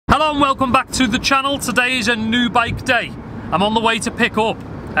Hello and welcome back to the channel. Today is a new bike day. I'm on the way to pick up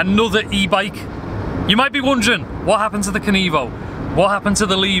another e-bike. You might be wondering, what happened to the Evo? What happened to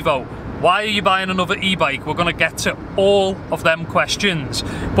the LEVO? Why are you buying another e-bike? We're gonna get to all of them questions.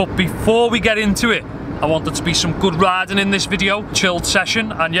 But before we get into it, I want there to be some good riding in this video, chilled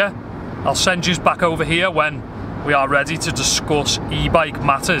session, and yeah, I'll send you back over here when we are ready to discuss e-bike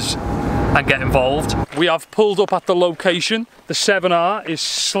matters and get involved. We have pulled up at the location. The 7R is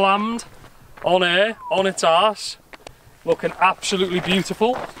slammed on air, on its arse, looking absolutely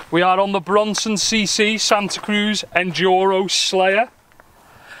beautiful. We are on the Bronson CC Santa Cruz Enduro Slayer.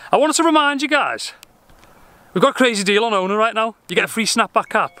 I wanted to remind you guys, we've got a crazy deal on OWNA right now. You get a free snapback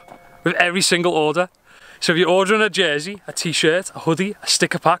cap with every single order. So if you're ordering a jersey, a t-shirt, a hoodie, a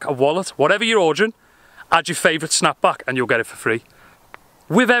sticker pack, a wallet, whatever you're ordering, add your favourite snapback and you'll get it for free.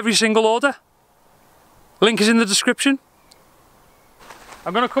 With every single order. Link is in the description.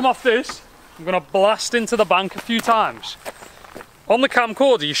 I'm going to come off this. I'm going to blast into the bank a few times. On the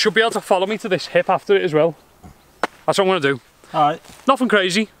camcorder, you should be able to follow me to this hip after it as well. That's what I'm going to do. Alright. Nothing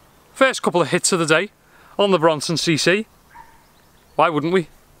crazy. First couple of hits of the day on the Bronson CC. Why wouldn't we?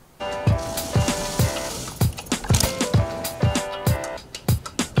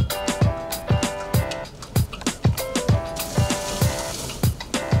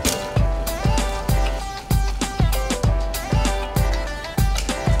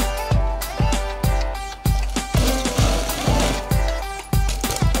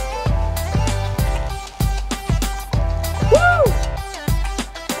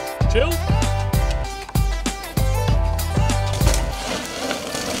 Chill.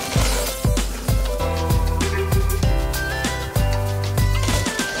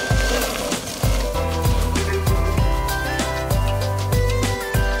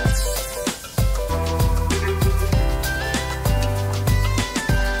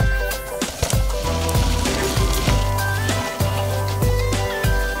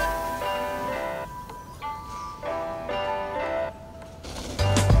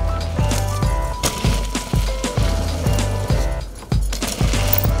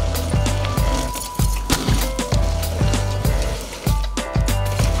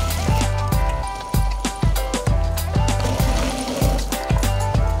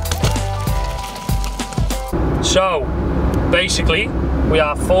 So, basically, we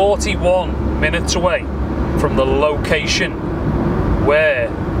are 41 minutes away from the location where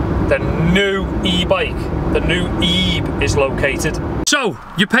the new e-bike, the new EVE is located. So,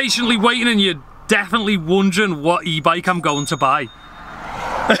 you're patiently waiting and you're definitely wondering what e-bike I'm going to buy.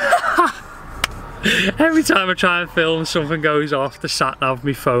 Every time I try and film, something goes off the sat-nav of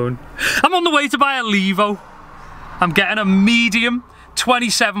my phone. I'm on the way to buy a LEVO. I'm getting a medium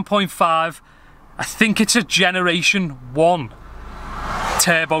 27.5. I think it's a Generation 1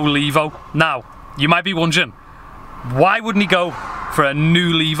 turbo LEVO. Now, you might be wondering, why wouldn't he go for a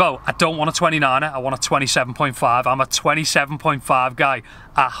new LEVO? I don't want a 29er, I want a 27.5. I'm a 27.5 guy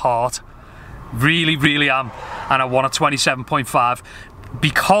at heart. Really, really am. And I want a 27.5.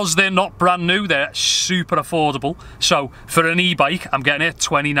 Because they're not brand new, they're super affordable. So for an e-bike, I'm getting it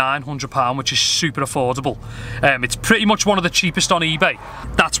 £2,900, which is super affordable. It's pretty much one of the cheapest on eBay.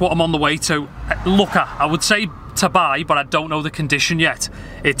 That's what I'm on the way to look at. I would say to buy, but I don't know the condition yet.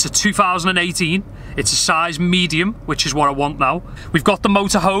 It's a 2018. It's a size medium, which is what I want now. We've got the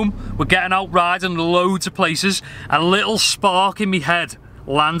motorhome. We're getting out riding loads of places. A little spark in my head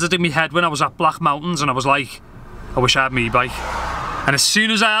landed in my head when I was at Black Mountains, and I was like, I wish I had my e-bike. And as soon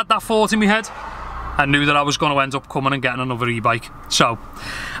as I had that thought in my head, I knew that I was going to end up coming and getting another e-bike. So,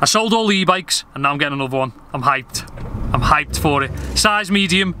 I sold all the e-bikes and now I'm getting another one. I'm hyped. I'm hyped for it. Size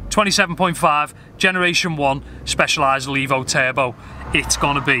medium, 27.5, Generation 1, Specialized LEVO Turbo. It's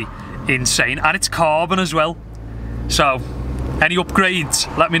going to be insane. And it's carbon as well. So, any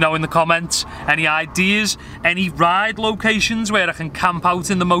upgrades, let me know in the comments. Any ideas, any ride locations where I can camp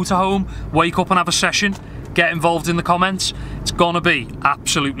out in the motorhome, wake up and have a session. Get involved in the comments. It's gonna be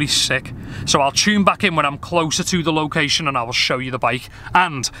absolutely sick. So I'll tune back in when I'm closer to the location and I will show you the bike.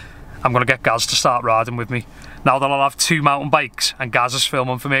 And I'm gonna get Gaz to start riding with me. Now that I'll have 2 mountain bikes and Gaz is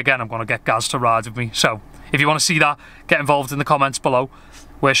filming for me again, I'm gonna get Gaz to ride with me. So if you wanna see that, get involved in the comments below.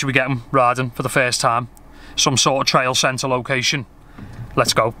 Where should we get him riding for the first time? Some sort of trail centre location.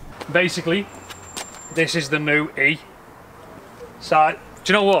 Let's go. Basically, this is the new E. So,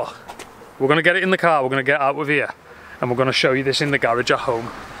 do you know what? We're going to get it in the car, we're going to get out of here, and we're going to show you this in the garage at home.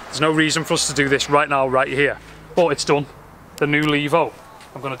 There's no reason for us to do this right now, right here. But it's done. The new LEVO.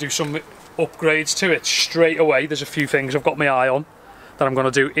 I'm going to do some upgrades to it straight away. There's a few things I've got my eye on that I'm going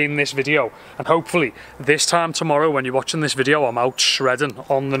to do in this video. And hopefully this time tomorrow when you're watching this video, I'm out shredding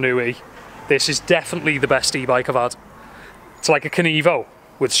on the new E. This is definitely the best e-bike I've had. It's like a Evo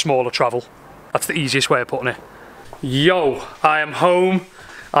with smaller travel. That's the easiest way of putting it. Yo, I am home.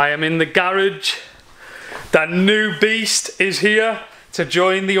 I am in the garage. That new beast is here to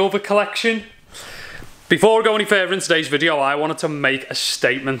join the other collection. Before we go any further in today's video, I wanted to make a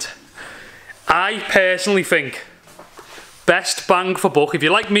statement. I personally think best bang for buck, if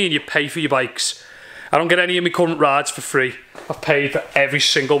you're like me and you pay for your bikes, I don't get any of my current rides for free. I've paid for every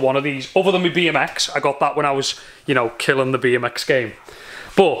single one of these, other than my BMX. I got that when I was, you know, killing the BMX game.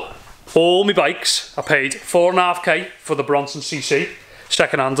 But all my bikes, I paid 4.5k for the Bronson CC,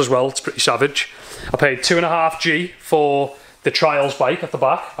 second hand as well, it's pretty savage. I paid 2.5G for the Trials bike at the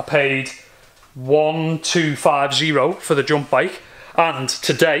back. I paid 1,250 for the jump bike, and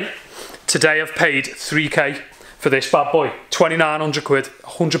today I've paid 3k for this bad boy. 2,900 quid,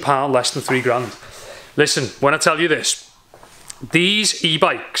 £100 less than 3 grand. Listen, when I tell you this, these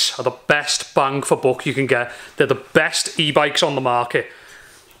e-bikes are the best bang for buck you can get. They're the best e-bikes on the market.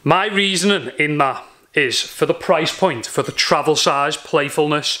 My reasoning in that is for the price point, for the travel size,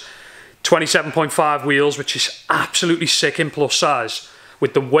 playfulness, 27.5 wheels, which is absolutely sick in plus size.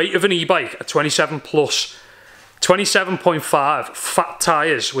 With the weight of an e-bike at 27.5 fat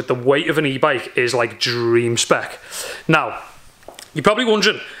tyres with the weight of an e-bike is like dream spec. Now, you're probably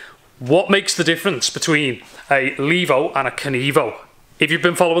wondering, what makes the difference between a LEVO and a Evo? If you've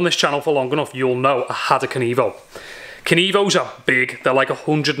been following this channel for long enough, you'll know I had a Evo. Evos are big, they're like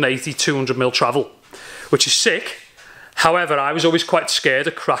 180, 200 mil travel, which is sick. However, I was always quite scared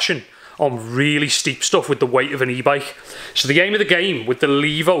of crashing on really steep stuff with the weight of an e-bike. So the aim of the game with the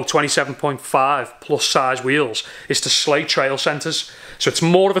LEVO 27.5 plus size wheels is to slay trail centres. So it's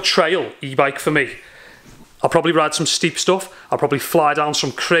more of a trail e-bike for me. I'll probably ride some steep stuff, I'll probably fly down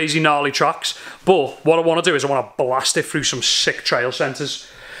some crazy gnarly tracks, but what I want to do is I want to blast it through some sick trail centres.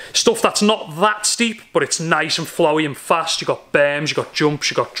 Stuff that's not that steep, but it's nice and flowy and fast. You've got berms, you've got jumps,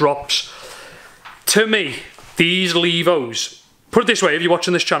 you've got drops. To me, these LEVOs, put it this way, if you're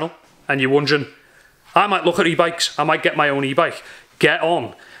watching this channel, and you're wondering, I might look at e-bikes, I might get my own e-bike. Get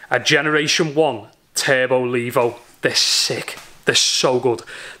on a Generation 1 Turbo LEVO. They're sick. They're so good.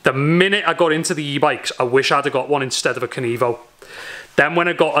 The minute I got into the e-bikes, I wish I'd have got one instead of a Evo. Then when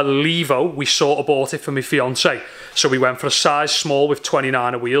I got a LEVO, we sort of bought it for my fiance. So we went for a size small with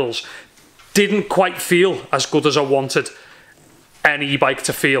 29er wheels. Didn't quite feel as good as I wanted an e-bike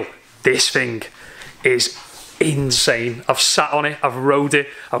to feel. This thing is insane. I've sat on it, I've rode it,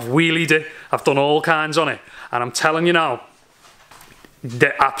 I've wheelied it, I've done all kinds on it, and I'm telling you now,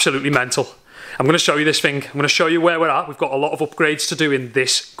 they're absolutely mental. I'm going to show you this thing, I'm going to show you where we're at. We've got a lot of upgrades to do in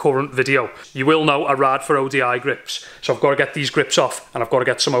this current video. You will know I ride for ODI grips, so I've got to get these grips off and I've got to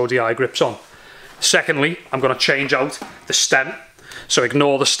get some ODI grips on. Secondly, I'm going to change out the stem, so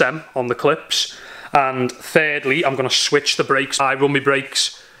ignore the stem on the clips. And thirdly, I'm going to switch the brakes. I run my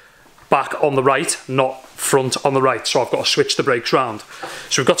brakes back on the right, not front on the right, so I've got to switch the brakes round.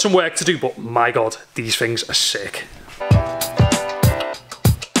 So we've got some work to do, but my god, these things are sick.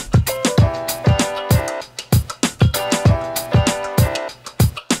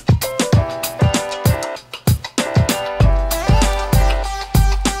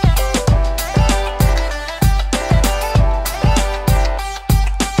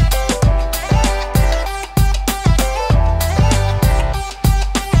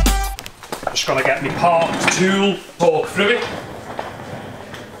 Just gonna get my parked tool, talk through it.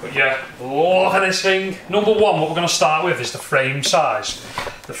 But yeah, look at this thing. Number one, what we're gonna start with is the frame size.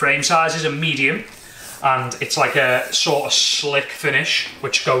 The frame size is a medium, and it's like a sort of slick finish,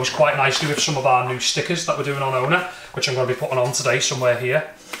 which goes quite nicely with some of our new stickers that we're doing on OWNA, which I'm gonna be putting on today somewhere here.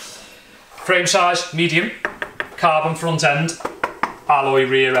 Frame size, medium, carbon front end, alloy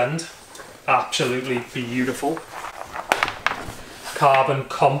rear end, absolutely beautiful. Carbon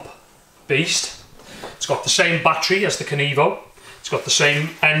comp beast. It's got the same battery as the Evo. It's got the same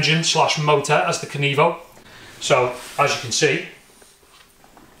engine slash motor as the Evo. So as you can see,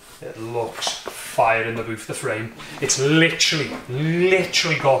 it looks fire in the booth, the frame. It's literally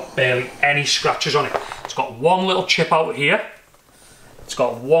got barely any scratches on it. It's got one little chip out here. It's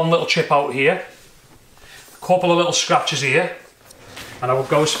got one little chip out here. A couple of little scratches here. And I would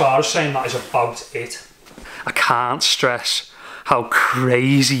go as far as saying that is about it. I can't stress how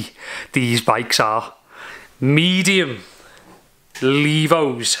crazy these bikes are. Medium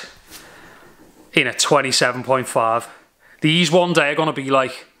LEVOs in a 27.5. These one day are gonna be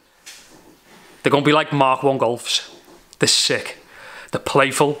like, they're gonna be like Mark 1 Golfs. They're sick. They're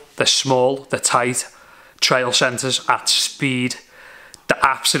playful, they're small, they're tight. Trail centres at speed. They're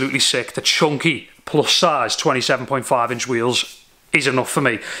absolutely sick. The chunky, plus size, 27.5 inch wheels is enough for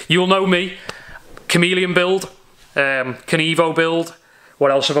me. You'll know me, Chameleon build, Evo build.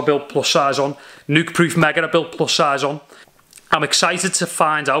 What else have I built plus size on? Nuke Proof Mega I built plus size on. I'm excited to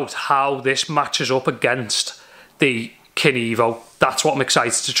find out how this matches up against the Evo. That's what I'm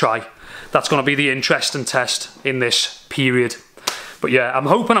excited to try. That's going to be the interesting test in this period. But yeah, I'm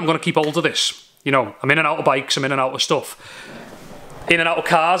hoping I'm going to keep hold of this. You know, I'm in and out of bikes, I'm in and out of stuff. In and out of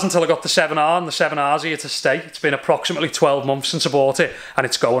cars until I got the 7R, and the 7R's here to stay. It's been approximately 12 months since I bought it, and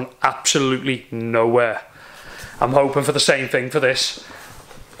it's going absolutely nowhere. I'm hoping for the same thing for this.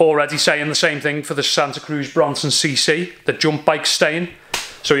 Already saying the same thing for the Santa Cruz Bronson CC. The jump bike's staying.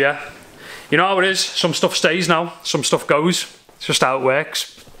 So yeah, you know how it is. Some stuff stays now, some stuff goes. It's just how it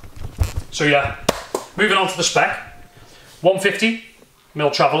works. So yeah, moving on to the spec.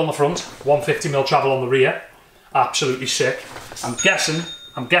 150mm travel on the front, 150mm travel on the rear. Absolutely sick. I'm guessing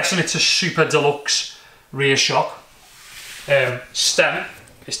it's a super deluxe rear shock. Stem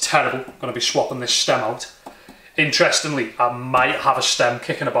is terrible. I'm going to be swapping this stem out. Interestingly, I might have a stem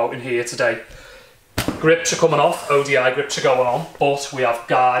kicking about in here today. Grips are coming off, ODI grips are going on, but we have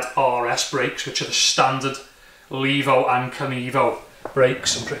Guard RS brakes, which are the standard LEVO and Evo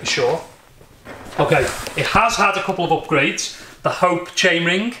brakes, I'm pretty sure. Okay, it has had a couple of upgrades. The Hope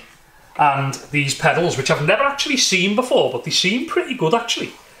chainring and these pedals, which I've never actually seen before, but they seem pretty good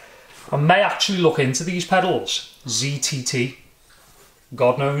actually. I may actually look into these pedals. ZTT,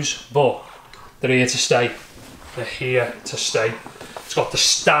 God knows, but they're here to stay. They're here to stay. It's got the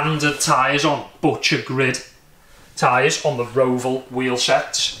standard tyres on, Butcher Grid tyres on the Roval wheel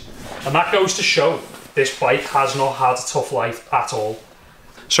sets. And that goes to show this bike has not had a tough life at all.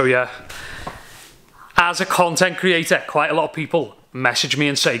 So yeah, as a content creator, quite a lot of people message me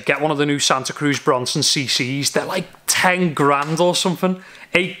and say, get one of the new Santa Cruz Bronson CCs. They're like 10 grand or something.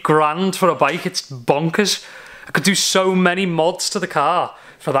 8 grand for a bike, it's bonkers. I could do so many mods to the car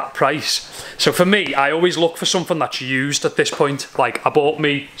for that price. So for me, I always look for something that's used at this point. Like I bought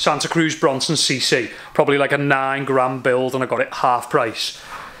me Santa Cruz Bronson CC, probably like a 9 grand build, and I got it half price.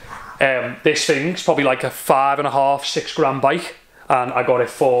 This thing's probably like a 5.5, 6 grand bike, and I got it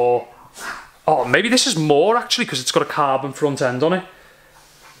for, oh, maybe this is more actually, because it's got a carbon front end on it.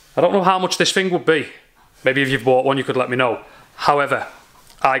 I don't know how much this thing would be. Maybe if you've bought one, you could let me know. However,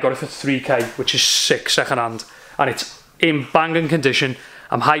 I got it for 3k, which is sick second-hand, and it's in banging condition.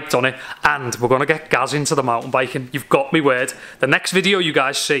 I'm hyped on it, and we're going to get Gaz into the mountain biking. You've got me word. The next video you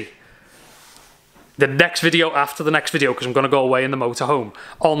guys see, the next video after the next video, because I'm going to go away in the motorhome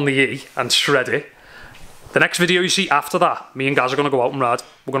on the E and shred it. The next video you see after that, me and Gaz are going to go out and ride.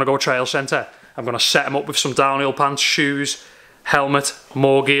 We're going to go trail centre. I'm going to set him up with some downhill pants, shoes, helmet,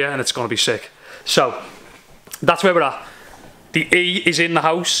 more gear, and it's going to be sick. So, that's where we're at. The E is in the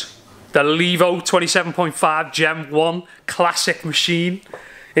house. The LEVO 27.5 Gen 1 classic machine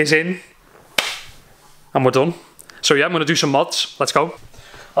is in. And we're done. So yeah, I'm going to do some mods. Let's go.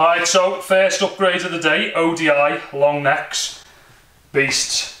 Alright, so first upgrade of the day, ODI long necks.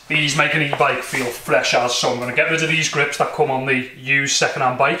 Beasts. These make an e-bike feel fresh as, so I'm going to get rid of these grips that come on the used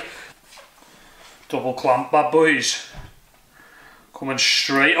second-hand bike. Double clamp bad boys. Coming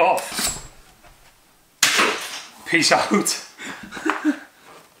straight off. Peace out.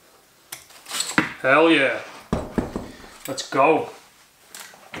 Hell yeah. Let's go.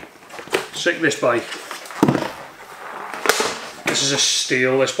 Sick this bike. This is a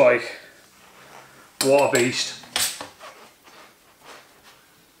steal, this bike. What a beast.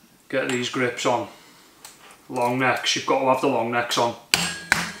 Get these grips on. Long necks, you've got to have the long necks on.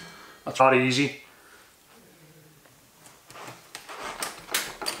 That's not easy.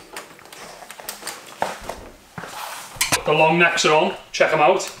 The long necks are on, check them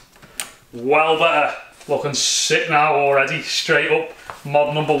out. Well better. Looking sick now already, straight up.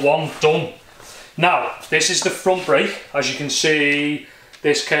 Mod number 1 done. Now, this is the front brake. As you can see,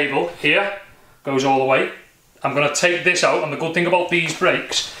 this cable here goes all the way. I'm going to take this out, and the good thing about these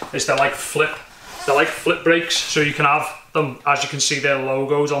brakes is they're like flip brakes, so you can have them, as you can see, their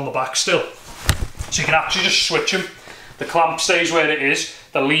logos on the back still. So you can actually just switch them. The clamp stays where it is,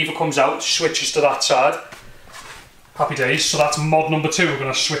 the lever comes out, switches to that side. Happy days. So that's mod number 2. We're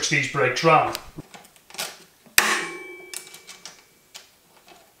going to switch these brakes round.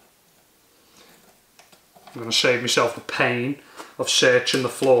 I'm going to save myself the pain of searching the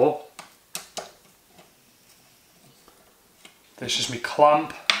floor. This is my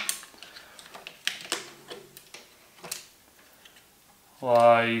clamp.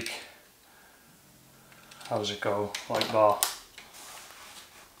 Like, how does it go? Like that.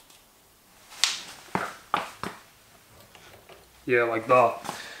 Yeah, like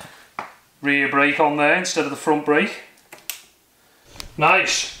that. Rear brake on there instead of the front brake.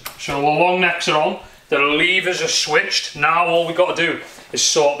 Nice. So the long necks are on. The levers are switched. Now all we've got to do is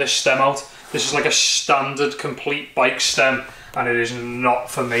sort this stem out. This is like a standard complete bike stem, and it is not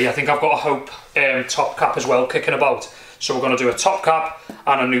for me. I think I've got a Hope top cap as well kicking about. So we're going to do a top cap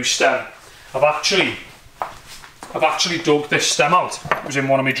and a new stem. I've actually dug this stem out. It was in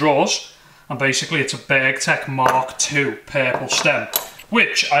one of my drawers, and basically it's a BergTech Mark II purple stem,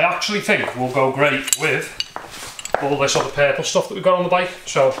 which I actually think will go great with all this other purple stuff that we've got on the bike.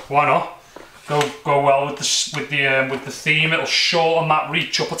 So why not? Go well with the theme. It'll shorten that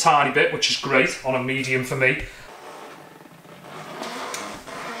reach up a tiny bit, which is great on a medium for me.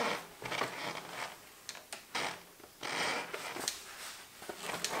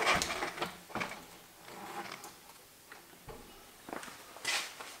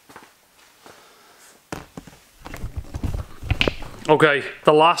 Okay,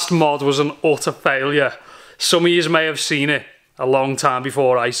 the last mod was an utter failure. Some of you may have seen it a long time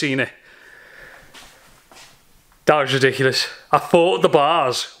before I seen it. That was ridiculous. I thought the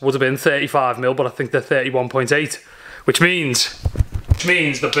bars would have been 35mm, but I think they're 31.8, which means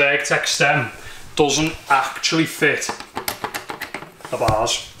the BergTech stem doesn't actually fit the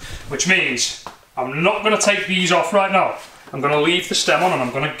bars, which means I'm not going to take these off right now. I'm going to leave the stem on, and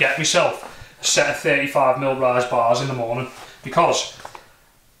I'm going to get myself a set of 35mm rise bars in the morning, because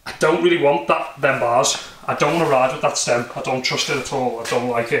I don't really want them bars. I don't want to ride with that stem. I don't trust it at all. I don't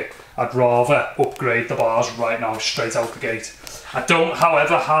like it. I'd rather upgrade the bars right now, straight out the gate. I don't,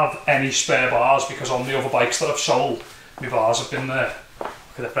 however, have any spare bars, because on the other bikes that I've sold, my bars have been there. Look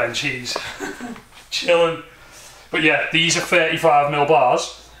at the Frenchies. Chilling. But yeah, these are 35mm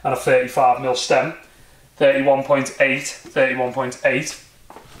bars and a 35mm stem. 31.8, 31.8.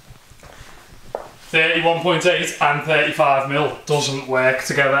 31.8 and 35mm doesn't work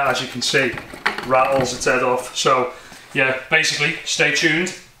together, as you can see. Rattles its head off. So yeah, basically, stay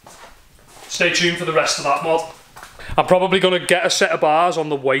tuned. Stay tuned for the rest of that mod. I'm probably going to get a set of bars on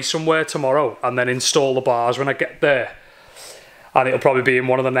the way somewhere tomorrow, and then install the bars when I get there. And it'll probably be in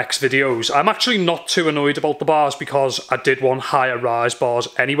one of the next videos. I'm actually not too annoyed about the bars, because I did want higher rise bars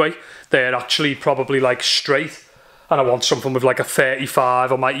anyway. They're actually probably like straight, and I want something with like a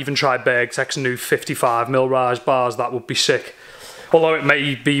 35. I might even try BergTech's new 55mm rise bars. That would be sick. Although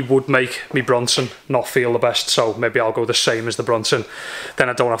it would make me Bronson not feel the best, so maybe I'll go the same as the Bronson. Then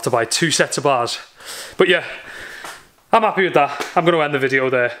I don't have to buy 2 sets of bars. But yeah, I'm happy with that. I'm going to end the video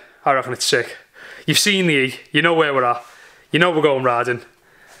there. I reckon it's sick. You've seen the E, you know where we're at. You know we're going riding.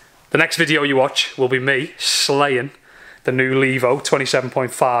 The next video you watch will be me slaying the new LEVO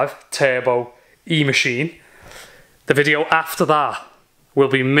 27.5 Turbo E-Machine. The video after that will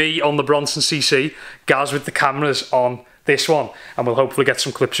be me on the Bronson CC, Gaz with the cameras on this one, and we'll hopefully get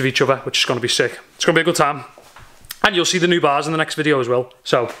some clips of each other, which is going to be sick. It's going to be a good time, and you'll see the new bars in the next video as well.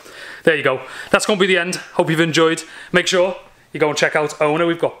 So there you go. That's going to be the end. Hope you've enjoyed. Make sure you go and check out OWNA.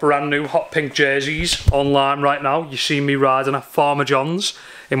 We've got brand new hot pink jerseys online right now. You see me riding at Farmer John's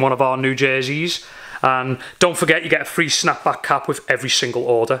in one of our new jerseys. And don't forget, you get a free snapback cap with every single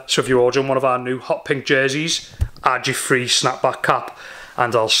order. So if you're ordering one of our new hot pink jerseys, add your free snapback cap,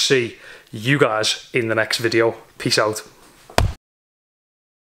 and I'll see you guys in the next video. Peace out.